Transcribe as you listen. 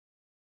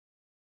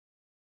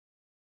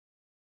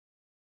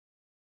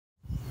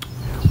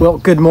Well,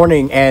 good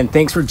morning, and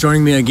thanks for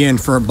joining me again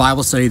for a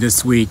Bible study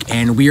this week.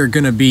 And we are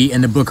going to be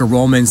in the book of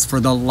Romans for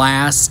the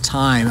last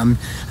time.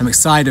 I'm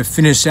excited to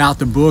finish out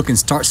the book and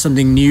start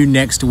something new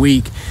next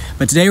week.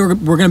 But today we're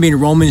going to be in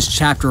Romans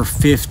chapter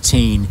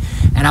 15.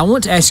 And I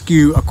want to ask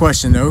you a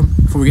question, though,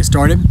 before we get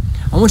started.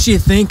 I want you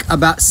to think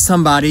about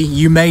somebody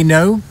you may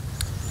know.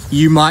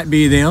 You might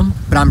be them,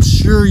 but I'm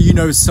sure you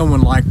know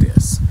someone like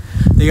this.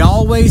 They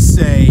always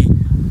say,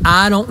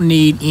 I don't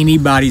need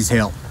anybody's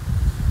help.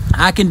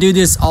 I can do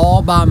this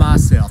all by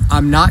myself.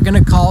 I'm not going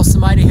to call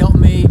somebody to help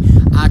me.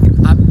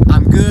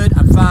 I'm good.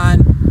 I'm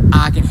fine.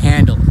 I can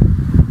handle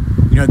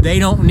it. You know, they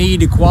don't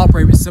need to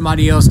cooperate with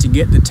somebody else to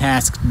get the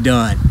task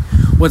done.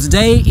 Well,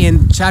 today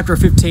in chapter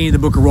 15 of the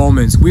book of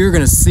Romans, we're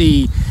going to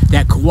see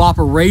that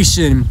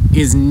cooperation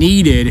is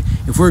needed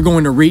if we're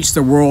going to reach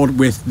the world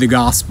with the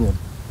gospel.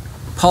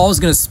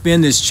 Paul's going to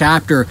spend this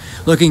chapter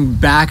looking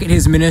back at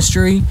his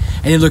ministry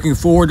and then looking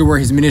forward to where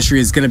his ministry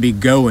is going to be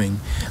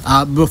going.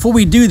 Before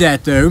we do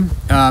that, though,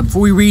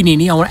 before we read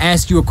any, I want to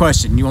ask you a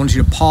question. I want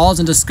you to pause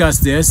and discuss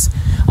this.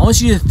 I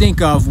want you to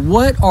think of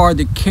what are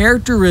the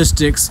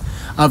characteristics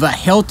of a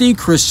healthy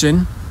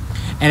Christian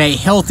and a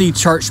healthy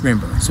church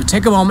member. So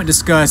take a moment to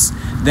discuss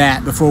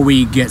that before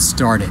we get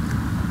started.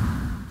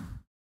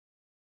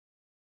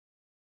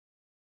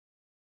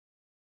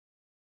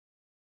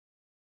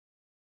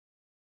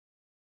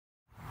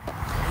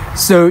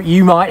 So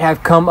you might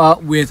have come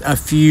up with a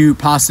few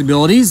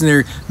possibilities, and there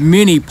are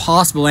many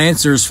possible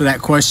answers for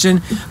that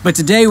question. But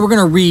today we're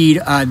going to read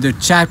the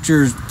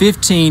chapters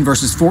 15,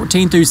 verses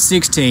 14 through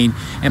 16,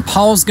 and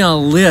Paul's going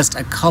to list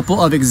a couple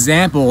of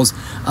examples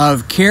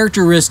of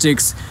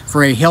characteristics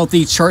for a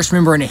healthy church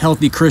member and a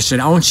healthy Christian.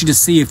 I want you to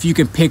see if you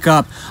can pick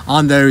up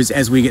on those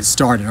as we get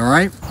started, all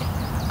right?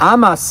 I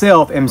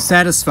myself am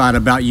satisfied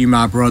about you,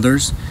 my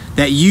brothers,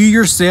 that you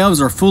yourselves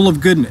are full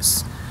of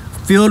goodness,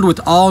 filled with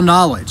all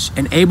knowledge,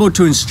 and able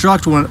to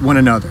instruct one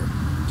another.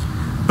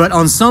 But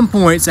on some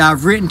points I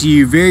have written to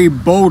you very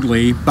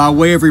boldly by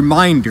way of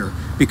reminder,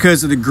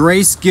 because of the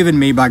grace given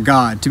me by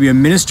God to be a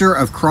minister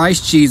of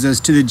Christ Jesus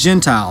to the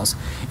Gentiles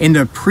in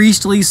the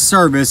priestly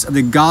service of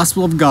the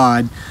gospel of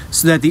God,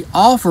 so that the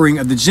offering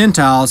of the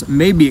Gentiles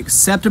may be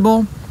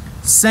acceptable,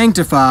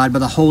 sanctified by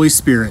the Holy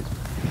Spirit.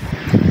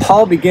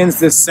 Paul begins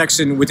this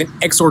section with an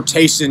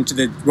exhortation to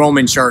the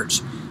Roman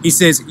church. He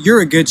says,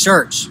 you're a good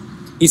church.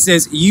 He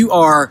says, you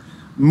are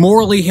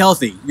morally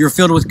healthy. You're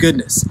filled with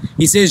goodness.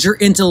 He says, you're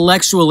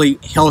intellectually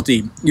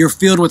healthy. You're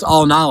filled with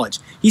all knowledge.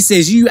 He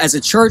says, you as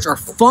a church are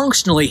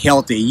functionally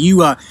healthy.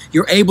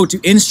 You're able to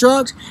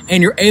instruct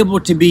and you're able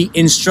to be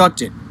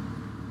instructed.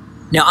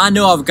 Now, I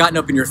know I've gotten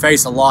up in your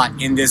face a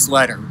lot in this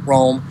letter,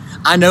 Rome.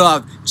 I know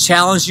I've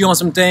challenged you on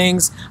some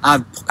things.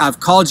 I've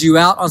called you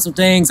out on some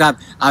things.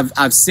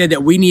 I've said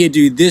that we need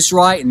to do this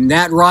right and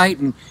that right.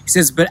 And he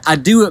says, but I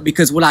do it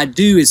because what I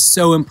do is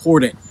so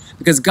important.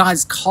 Because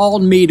God's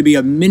called me to be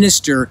a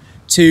minister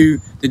to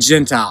the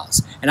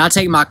Gentiles. And I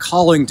take my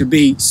calling to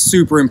be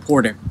super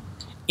important.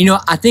 You know,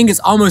 I think it's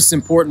almost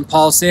important,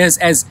 Paul says,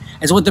 as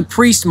what the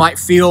priest might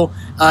feel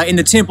in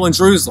the temple in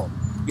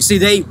Jerusalem. You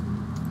see,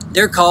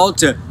 they're called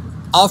to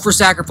offer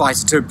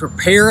sacrifices, to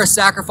prepare a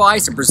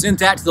sacrifice and present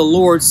that to the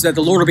Lord so that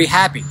the Lord will be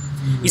happy.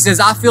 He says,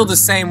 I feel the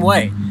same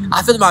way.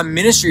 I feel that my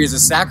ministry is a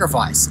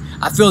sacrifice.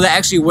 I feel that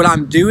actually what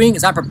I'm doing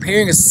is I'm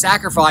preparing a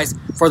sacrifice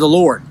for the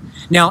Lord.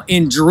 Now,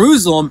 in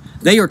Jerusalem,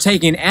 they are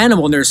taking an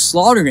animal and they're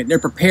slaughtering it. They're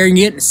preparing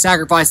it and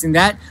sacrificing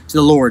that to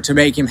the Lord to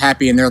make him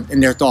happy in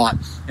their thought.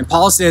 And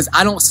Paul says,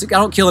 I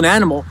don't kill an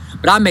animal,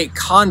 but I make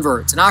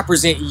converts, and I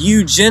present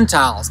you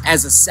Gentiles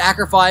as a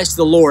sacrifice to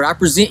the Lord. I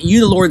present you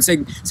the Lord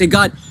and say,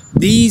 God,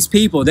 these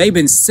people, they've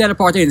been set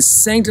apart, they've been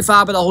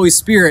sanctified by the Holy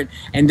Spirit,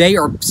 and they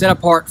are set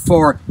apart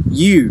for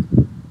you.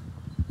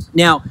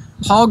 Now,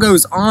 Paul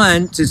goes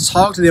on to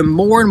talk to them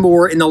more and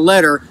more in the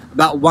letter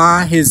about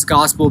why his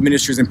gospel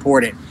ministry is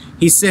important.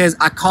 He says,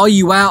 I call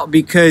you out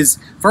because,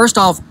 first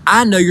off,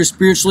 I know you're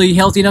spiritually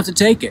healthy enough to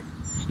take it.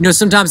 You know,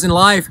 sometimes in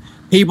life,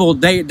 people,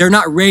 they're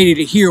not ready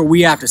to hear what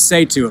we have to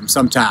say to them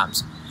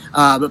sometimes.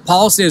 But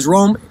Paul says,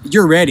 Rome,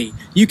 you're ready.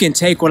 You can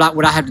take what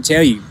I have to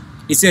tell you.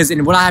 He says,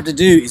 and what I have to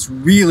do is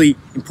really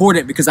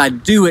important because I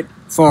do it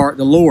for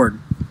the Lord.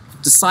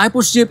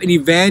 Discipleship and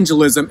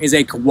evangelism is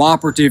a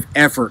cooperative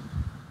effort.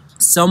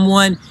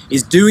 Someone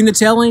is doing the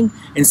telling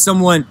and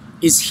someone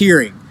is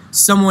hearing.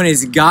 Someone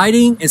is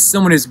guiding and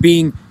someone is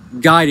being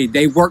guided.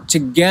 They work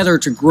together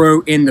to grow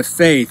in the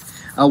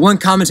faith. One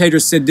commentator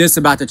said this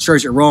about the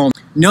church at Rome: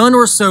 none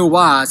were so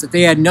wise that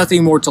they had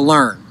nothing more to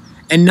learn,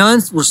 and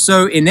none were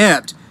so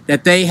inept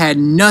that they had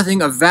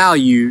nothing of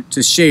value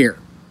to share.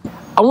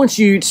 I want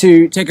you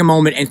to take a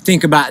moment and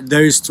think about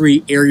those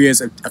three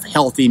areas of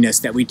healthiness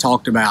that we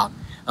talked about,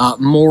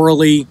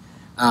 morally,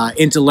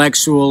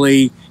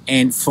 intellectually,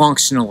 and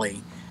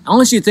functionally. I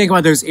want you to think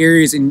about those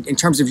areas in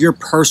terms of your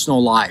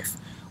personal life.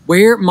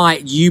 Where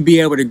might you be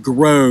able to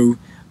grow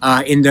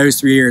in those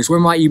three areas? Where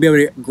might you be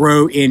able to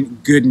grow in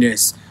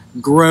goodness,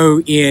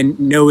 grow in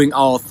knowing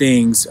all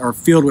things, or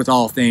filled with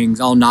all things,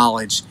 all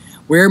knowledge?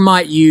 Where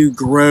might you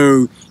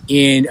grow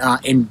in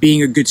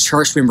being a good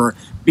church member,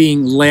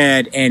 being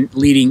led and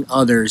leading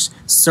others,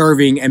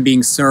 serving and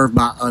being served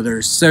by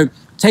others. So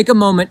take a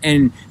moment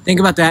and think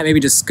about that,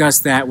 maybe discuss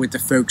that with the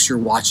folks you're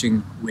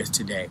watching with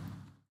today.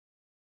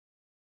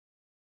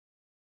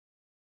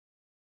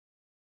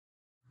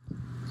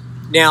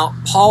 Now,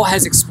 Paul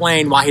has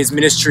explained why his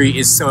ministry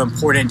is so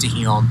important to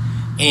him,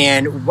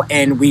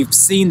 and we've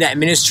seen that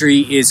ministry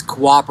is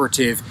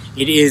cooperative.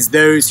 It is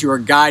those who are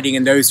guiding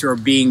and those who are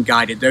being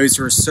guided, those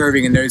who are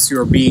serving and those who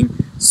are being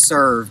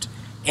served.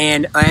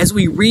 And as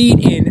we read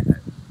in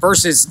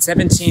verses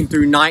 17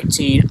 through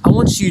 19, I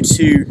want you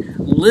to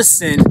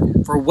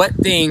listen for what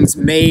things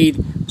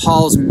made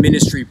Paul's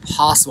ministry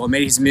possible,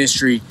 made his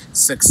ministry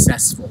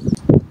successful.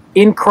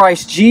 In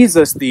Christ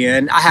Jesus,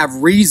 then, I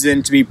have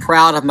reason to be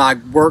proud of my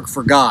work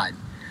for God.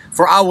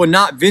 For I will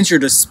not venture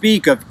to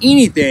speak of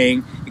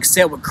anything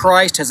except what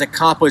Christ has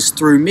accomplished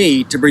through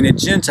me to bring the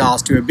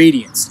Gentiles to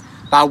obedience,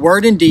 by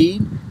word and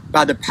deed,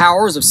 by the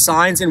powers of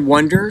signs and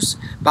wonders,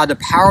 by the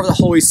power of the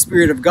Holy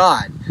Spirit of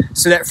God,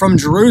 so that from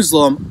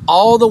Jerusalem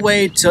all the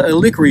way to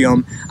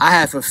Illyricum I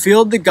have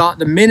fulfilled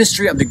the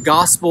ministry of the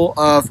gospel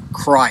of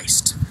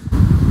Christ.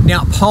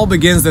 Now, Paul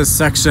begins this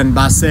section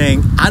by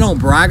saying, I don't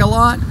brag a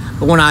lot,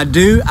 but when I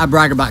do, I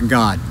brag about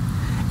God.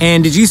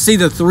 And did you see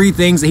the three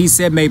things that he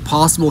said made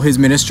possible his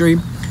ministry?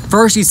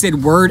 First, he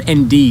said word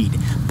and deed.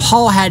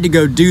 Paul had to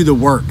go do the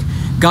work.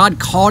 God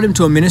called him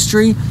to a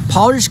ministry.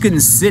 Paul just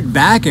couldn't sit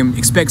back and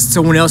expect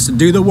someone else to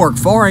do the work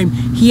for him.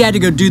 He had to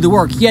go do the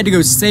work. He had to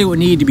go say what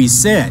needed to be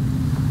said.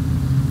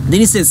 Then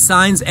he says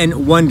signs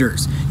and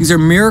wonders. These are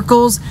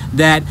miracles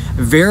that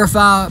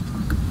verify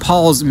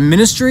Paul's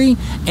ministry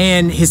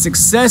and his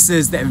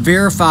successes that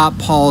verify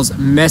Paul's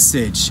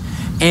message.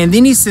 And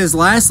then he says,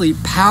 lastly,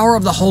 power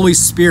of the Holy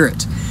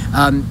Spirit.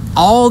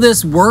 All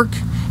this work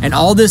and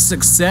all this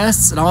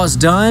success and all it's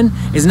done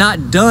is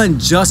not done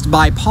just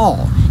by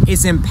Paul.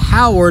 It's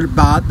empowered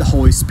by the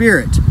Holy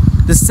Spirit.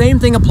 The same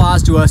thing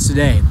applies to us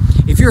today.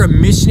 If you're a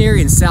missionary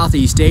in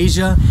Southeast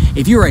Asia,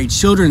 if you're a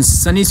children's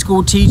Sunday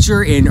school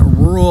teacher in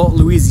rural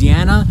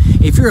Louisiana,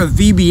 if you're a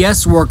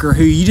VBS worker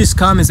who you just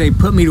come and say,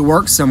 put me to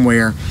work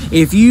somewhere,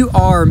 if you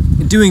are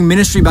doing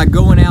ministry by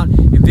going out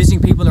and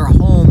visiting people in their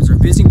homes or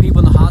visiting people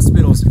in the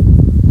hospitals,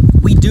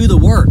 we do the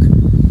work.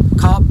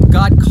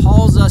 God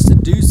calls us to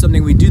do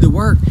something, we do the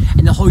work,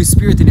 and the Holy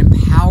Spirit then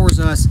empowers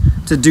us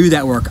to do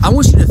that work. I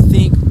want you to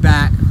think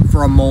back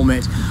for a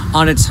moment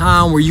on a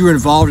time where you were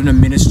involved in a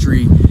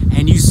ministry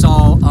and you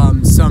saw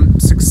some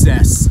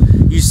success.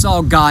 You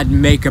saw God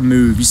make a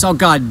move. You saw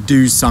God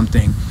do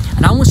something.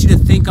 And I want you to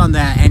think on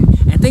that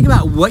and think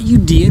about what you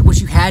did,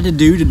 what you had to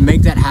do to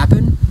make that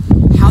happen,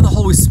 how the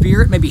Holy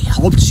Spirit maybe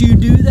helped you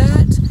do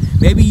that.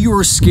 Maybe you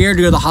were scared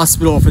to go to the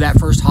hospital for that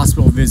first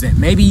hospital visit.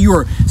 Maybe you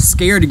were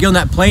scared to get on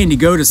that plane to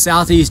go to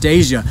Southeast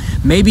Asia.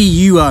 Maybe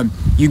you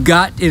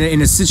got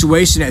in a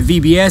situation at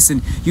VBS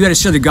and you had to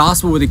share the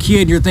gospel with a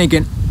kid and you're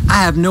thinking,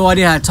 I have no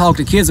idea how to talk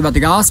to kids about the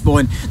gospel,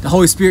 and the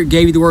Holy Spirit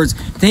gave you the words.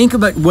 Think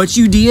about what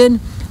you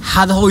did,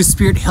 how the Holy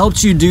Spirit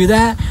helped you do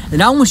that,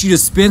 and I want you to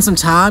spend some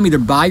time either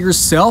by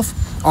yourself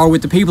or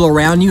with the people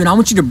around you, and I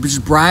want you to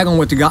just brag on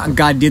what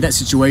God did in that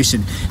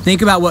situation.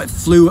 Think about what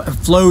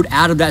flowed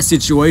out of that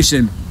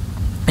situation.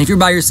 And if you're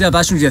by yourself,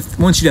 I just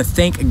want you to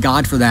thank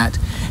God for that,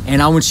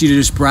 and I want you to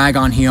just brag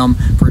on Him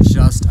for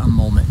just a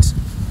moment.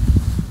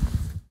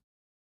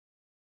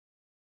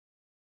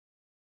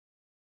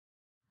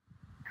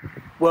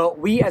 Well,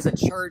 we as a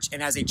church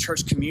and as a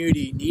church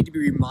community need to be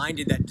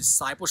reminded that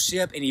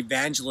discipleship and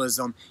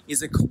evangelism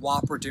is a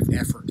cooperative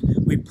effort.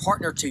 We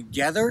partner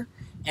together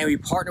and we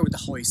partner with the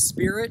Holy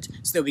Spirit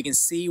so that we can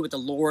see what the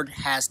Lord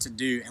has to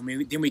do,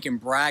 and then we can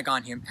brag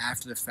on Him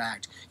after the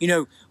fact. You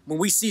know, when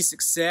we see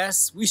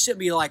success, we shouldn't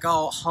be like,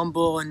 oh,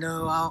 humble and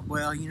no,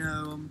 well, you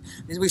know,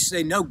 we should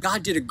say, no,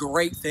 God did a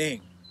great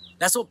thing.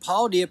 That's what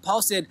Paul did.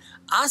 Paul said,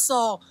 I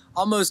saw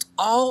almost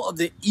all of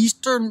the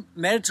Eastern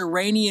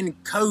Mediterranean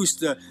coast,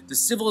 the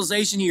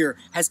civilization here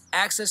has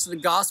access to the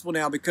gospel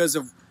now because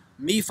of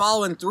me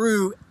following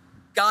through,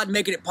 God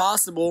making it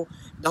possible,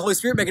 the Holy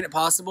Spirit making it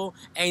possible,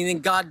 and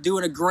then God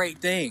doing a great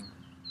thing.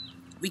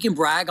 We can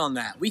brag on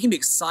that. We can be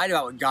excited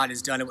about what God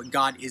has done and what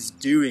God is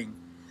doing.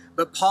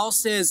 But Paul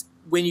says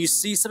when you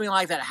see something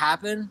like that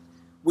happen,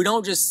 we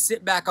don't just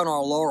sit back on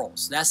our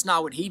laurels. That's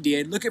not what he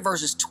did. Look at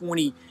verses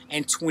 20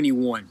 and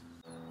 21.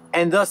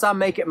 And thus I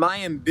make it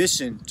my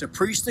ambition to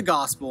preach the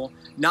gospel,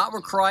 not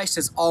where Christ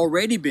has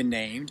already been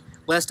named,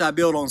 lest I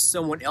build on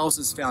someone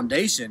else's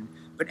foundation,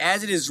 but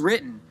as it is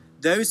written,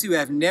 those who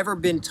have never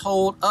been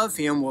told of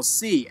him will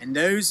see, and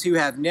those who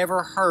have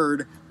never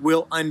heard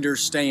will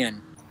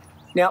understand.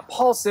 Now,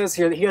 Paul says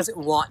here that he doesn't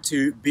want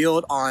to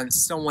build on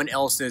someone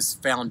else's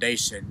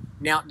foundation.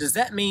 Now, does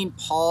that mean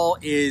Paul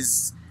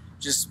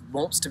just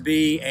wants to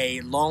be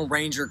a Lone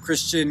Ranger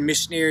Christian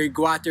missionary,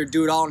 go out there,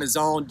 do it all on his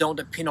own, don't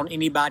depend on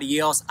anybody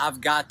else, I've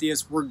got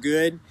this, we're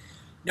good?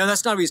 No,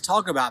 that's not what he's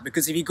talking about,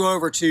 because if you go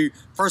over to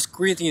 1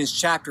 Corinthians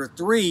chapter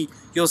 3,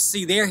 you'll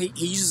see there he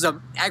uses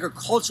an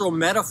agricultural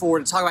metaphor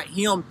to talk about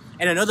him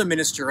and another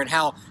minister and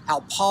how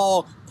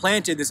Paul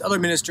planted, this other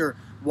minister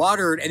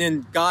watered, and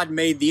then God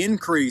made the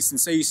increase. And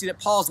so you see that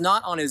Paul's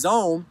not on his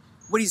own.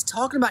 What he's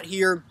talking about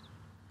here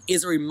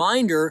is a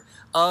reminder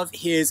of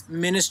his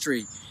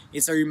ministry.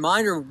 It's a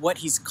reminder of what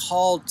he's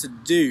called to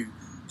do.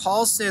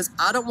 Paul says,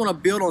 I don't want to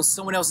build on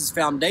someone else's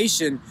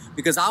foundation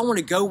because I want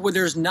to go where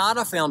there's not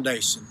a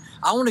foundation.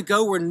 I want to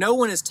go where no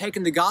one has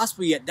taken the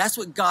gospel yet. That's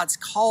what God's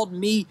called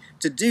me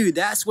to do.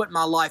 That's what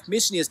my life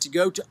mission is, to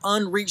go to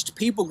unreached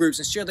people groups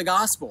and share the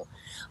gospel.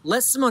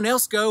 Let someone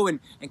else go and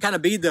kind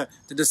of be the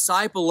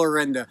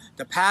discipler and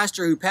the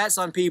pastor who pats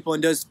on people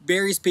and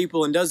buries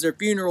people and does their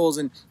funerals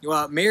and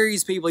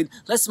marries people.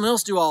 Let someone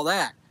else do all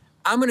that.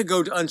 I'm going to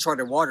go to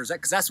uncharted waters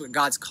because that's what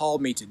God's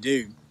called me to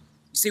do.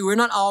 You see, we're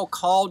not all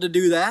called to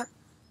do that.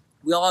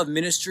 We all have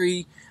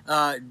ministry.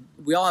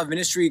 We all have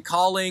ministry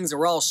callings, and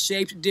we're all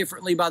shaped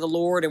differently by the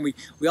Lord, and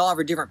we all have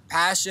our different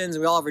passions,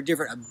 and we all have our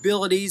different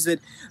abilities.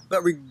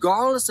 But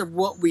regardless of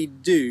what we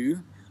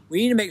do, we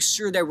need to make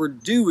sure that we're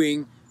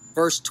doing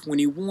verse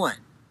 21.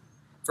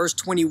 Verse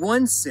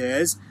 21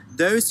 says,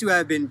 those who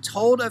have been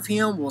told of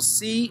him will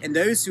see, and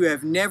those who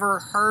have never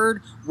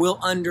heard will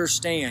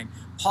understand.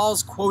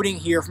 Paul's quoting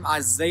here from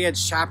Isaiah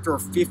chapter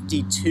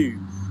 52.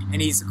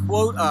 And his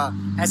quote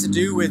has to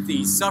do with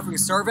the suffering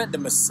servant, the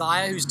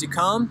Messiah who's to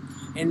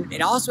come. And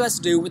it also has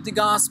to do with the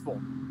gospel.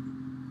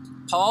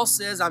 Paul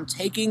says, I'm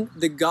taking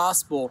the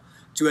gospel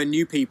to a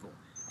new people.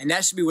 And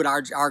that should be what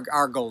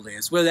our goal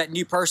is. Whether that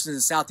new person is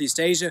in Southeast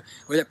Asia,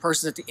 or that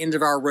person at the end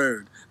of our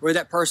road, whether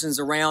that person's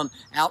around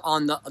out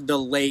on the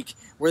lake,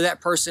 where that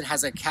person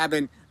has a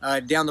cabin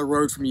down the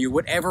road from you,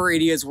 whatever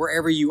it is,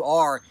 wherever you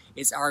are,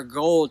 it's our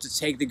goal to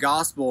take the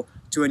gospel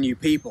to a new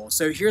people.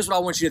 So here's what I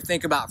want you to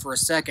think about for a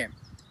second.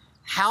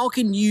 How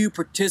can you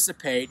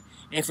participate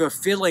in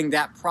fulfilling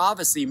that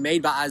prophecy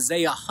made by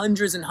Isaiah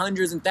hundreds and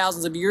hundreds and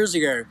thousands of years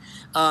ago?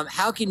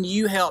 How can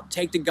you help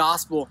take the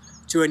gospel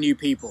to a new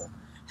people?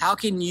 How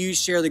can you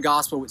share the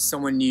gospel with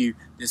someone new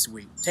this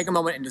week? Take a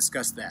moment and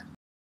discuss that.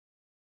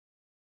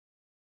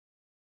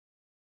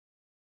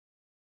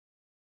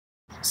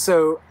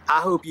 So I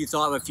hope you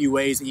thought of a few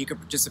ways that you can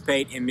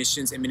participate in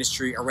missions and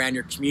ministry around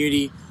your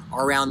community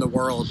or around the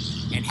world,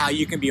 and how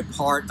you can be a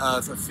part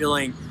of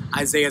fulfilling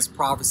Isaiah's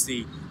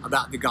prophecy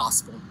about the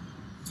gospel.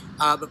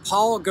 But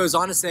Paul goes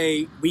on to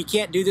say, we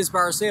can't do this by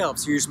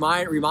ourselves. He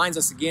reminds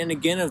us again and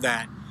again of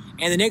that.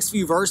 And the next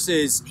few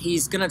verses,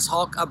 he's going to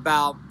talk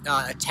about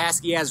a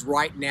task he has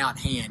right now at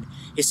hand.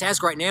 His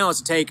task right now is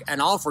to take an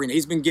offering that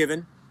he's been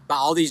given by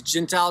all these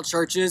Gentile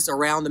churches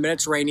around the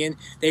Mediterranean.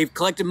 They've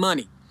collected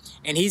money,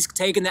 and he's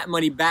taken that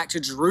money back to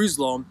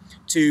Jerusalem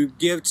to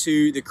give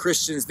to the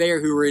Christians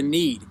there who are in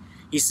need.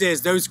 He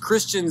says those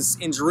Christians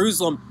in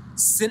Jerusalem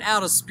sent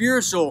out a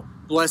spiritual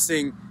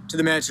blessing to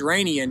the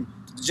Mediterranean,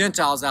 to the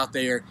Gentiles out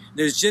there.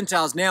 Those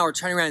Gentiles now are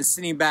turning around and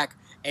sending back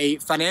a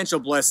financial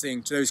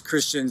blessing to those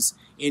Christians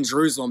in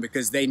Jerusalem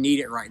because they need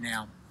it right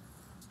now.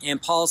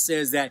 And Paul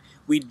says that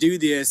we do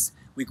this,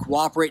 we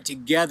cooperate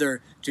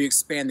together to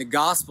expand the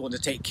gospel and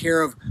to take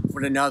care of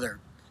one another.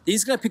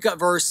 He's going to pick up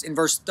in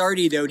verse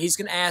 30 though, and he's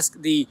going to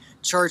ask the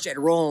church at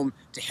Rome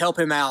to help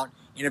him out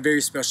in a very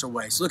special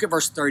way. So look at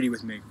verse 30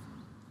 with me.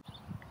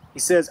 He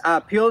says, I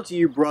appeal to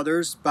you,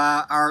 brothers,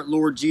 by our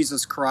Lord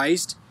Jesus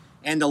Christ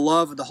and the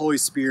love of the Holy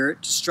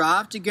Spirit, to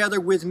strive together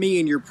with me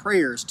in your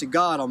prayers to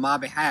God on my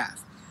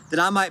behalf, that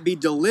I might be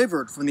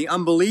delivered from the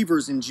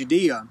unbelievers in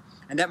Judea,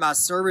 and that my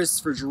service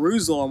for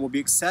Jerusalem will be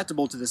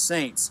acceptable to the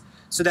saints,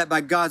 so that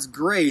by God's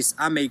grace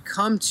I may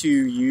come to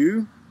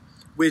you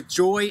with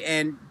joy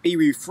and be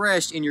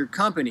refreshed in your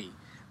company.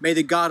 May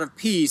the God of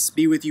peace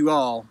be with you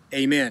all.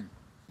 Amen.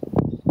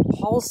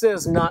 Paul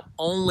says not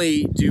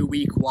only do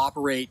we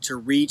cooperate to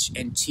reach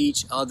and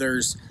teach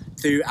others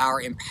through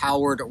our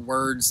empowered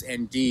words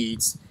and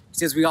deeds, he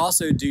says we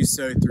also do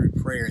so through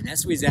prayer. And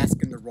that's what he's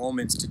asking the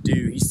Romans to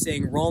do. He's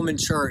saying, Roman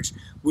church,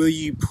 will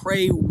you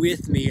pray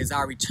with me as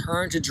I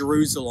return to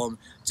Jerusalem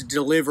to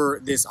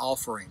deliver this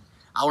offering?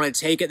 I want to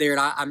take it there,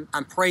 and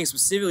I'm praying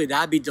specifically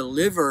that I be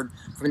delivered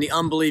from the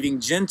unbelieving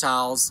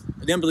Gentiles,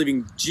 the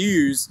unbelieving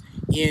Jews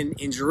in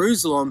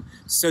Jerusalem,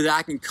 so that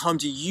I can come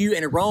to you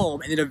in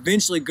Rome and then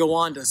eventually go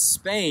on to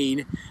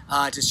Spain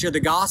to share the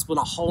gospel in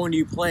a whole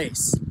new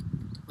place.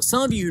 Well,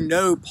 some of you who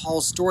know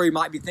Paul's story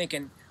might be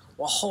thinking,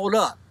 well, hold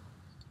up.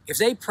 If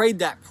they prayed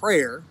that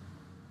prayer,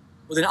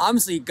 well, then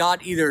obviously God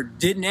either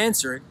didn't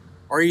answer it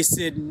or he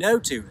said no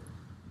to it,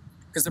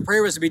 because the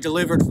prayer was to be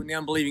delivered from the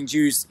unbelieving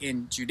Jews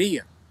in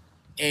Judea.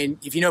 And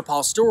if you know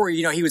Paul's story,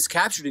 you know he was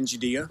captured in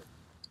Judea,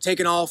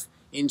 taken off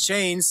in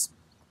chains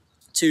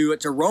to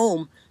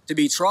Rome to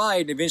be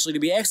tried and eventually to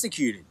be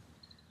executed.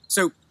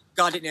 So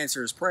God didn't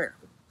answer his prayer.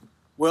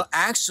 Well,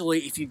 actually,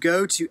 if you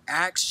go to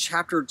Acts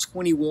chapter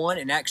 21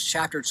 and Acts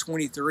chapter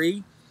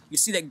 23, you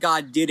see that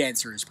God did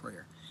answer his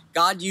prayer.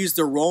 God used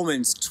the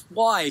Romans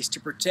twice to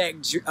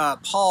protect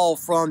Paul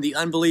from the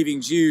unbelieving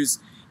Jews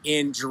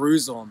in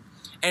Jerusalem.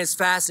 And it's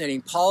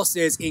fascinating. Paul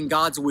says in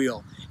God's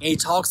will, and he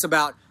talks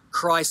about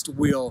Christ's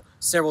will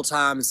several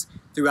times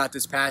throughout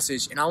this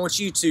passage. And I want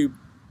you to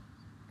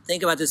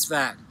think about this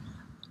fact.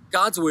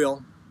 God's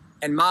will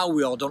and my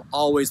will don't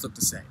always look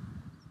the same.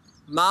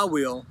 My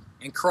will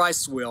and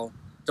Christ's will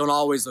don't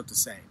always look the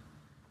same.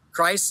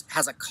 Christ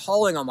has a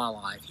calling on my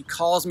life. He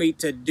calls me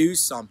to do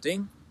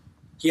something.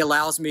 He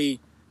allows me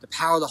the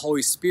power of the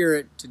Holy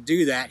Spirit to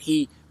do that.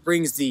 He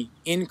brings the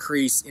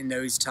increase in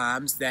those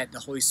times that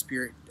the Holy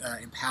Spirit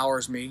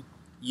empowers me,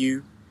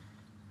 you.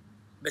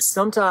 But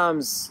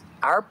sometimes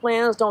our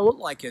plans don't look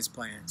like His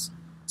plans.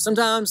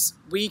 Sometimes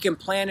we can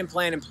plan and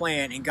plan and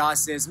plan, and God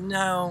says,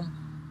 no,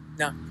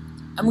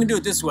 I'm going to do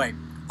it this way.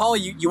 Paul,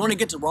 you want to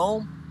get to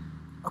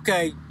Rome?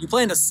 Okay, you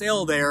plan to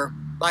sail there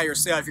by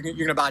yourself. You're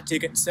going to buy a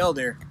ticket and sail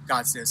there.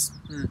 God says,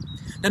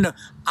 no,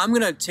 I'm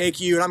going to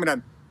take you and I'm going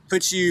to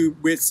put you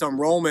with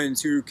some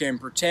Romans who can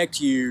protect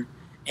you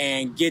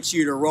and get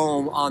you to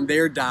Rome on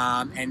their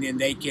dime, and then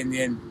they can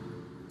then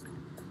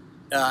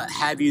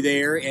have you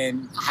there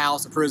in a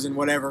house, a prison,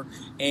 whatever,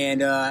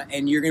 and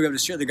you're going to be able to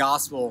share the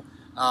gospel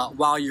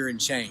while you're in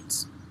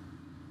chains.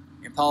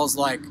 And Paul's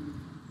like,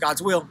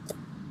 God's will.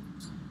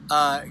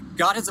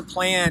 God has a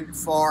plan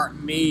for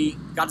me.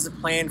 God has a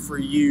plan for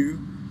you.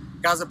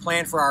 God has a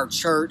plan for our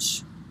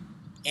church.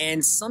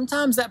 And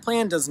sometimes that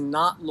plan does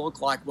not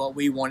look like what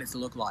we want it to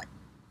look like.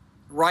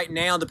 Right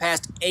now, the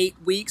past 8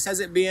 weeks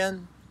has it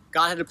been,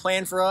 God had a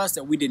plan for us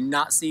that we did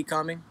not see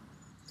coming.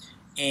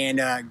 And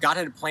God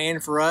had a plan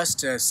for us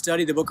to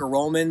study the book of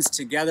Romans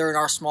together in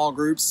our small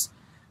groups,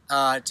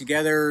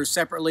 together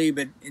separately,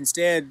 but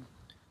instead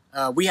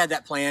we had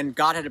that plan.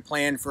 God had a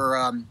plan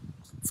for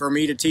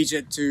me to teach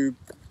it to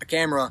a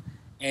camera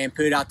and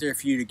put it out there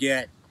for you to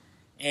get.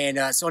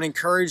 And so I'd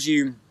encourage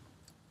you,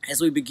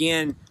 as we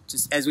begin,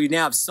 as we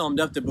now have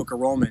summed up the book of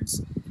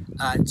Romans,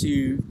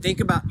 to think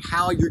about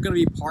how you're going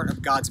to be part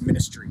of God's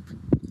ministry.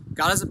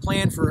 God has a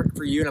plan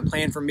for you and a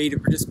plan for me to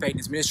participate in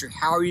His ministry.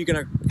 How are you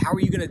going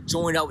to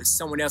join up with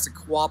someone else and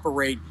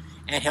cooperate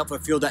and help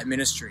fulfill that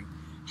ministry?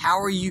 How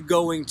are you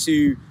going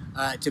to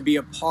be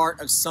a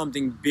part of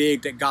something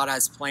big that God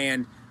has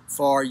planned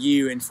for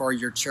you and for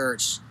your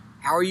church?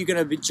 How are you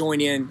going to join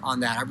in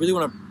on that? I really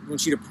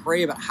want you to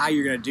pray about how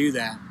you're going to do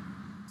that.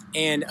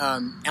 And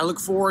I look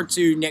forward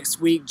to next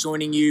week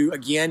joining you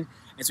again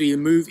as we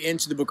move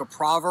into the book of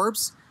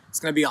Proverbs. It's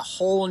going to be a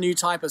whole new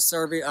type of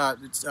study.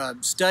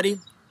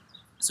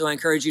 So I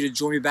encourage you to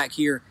join me back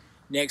here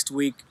next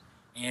week.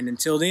 And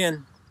until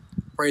then,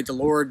 pray that the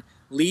Lord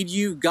lead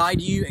you,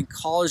 guide you, and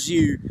cause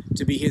you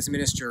to be His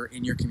minister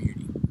in your community.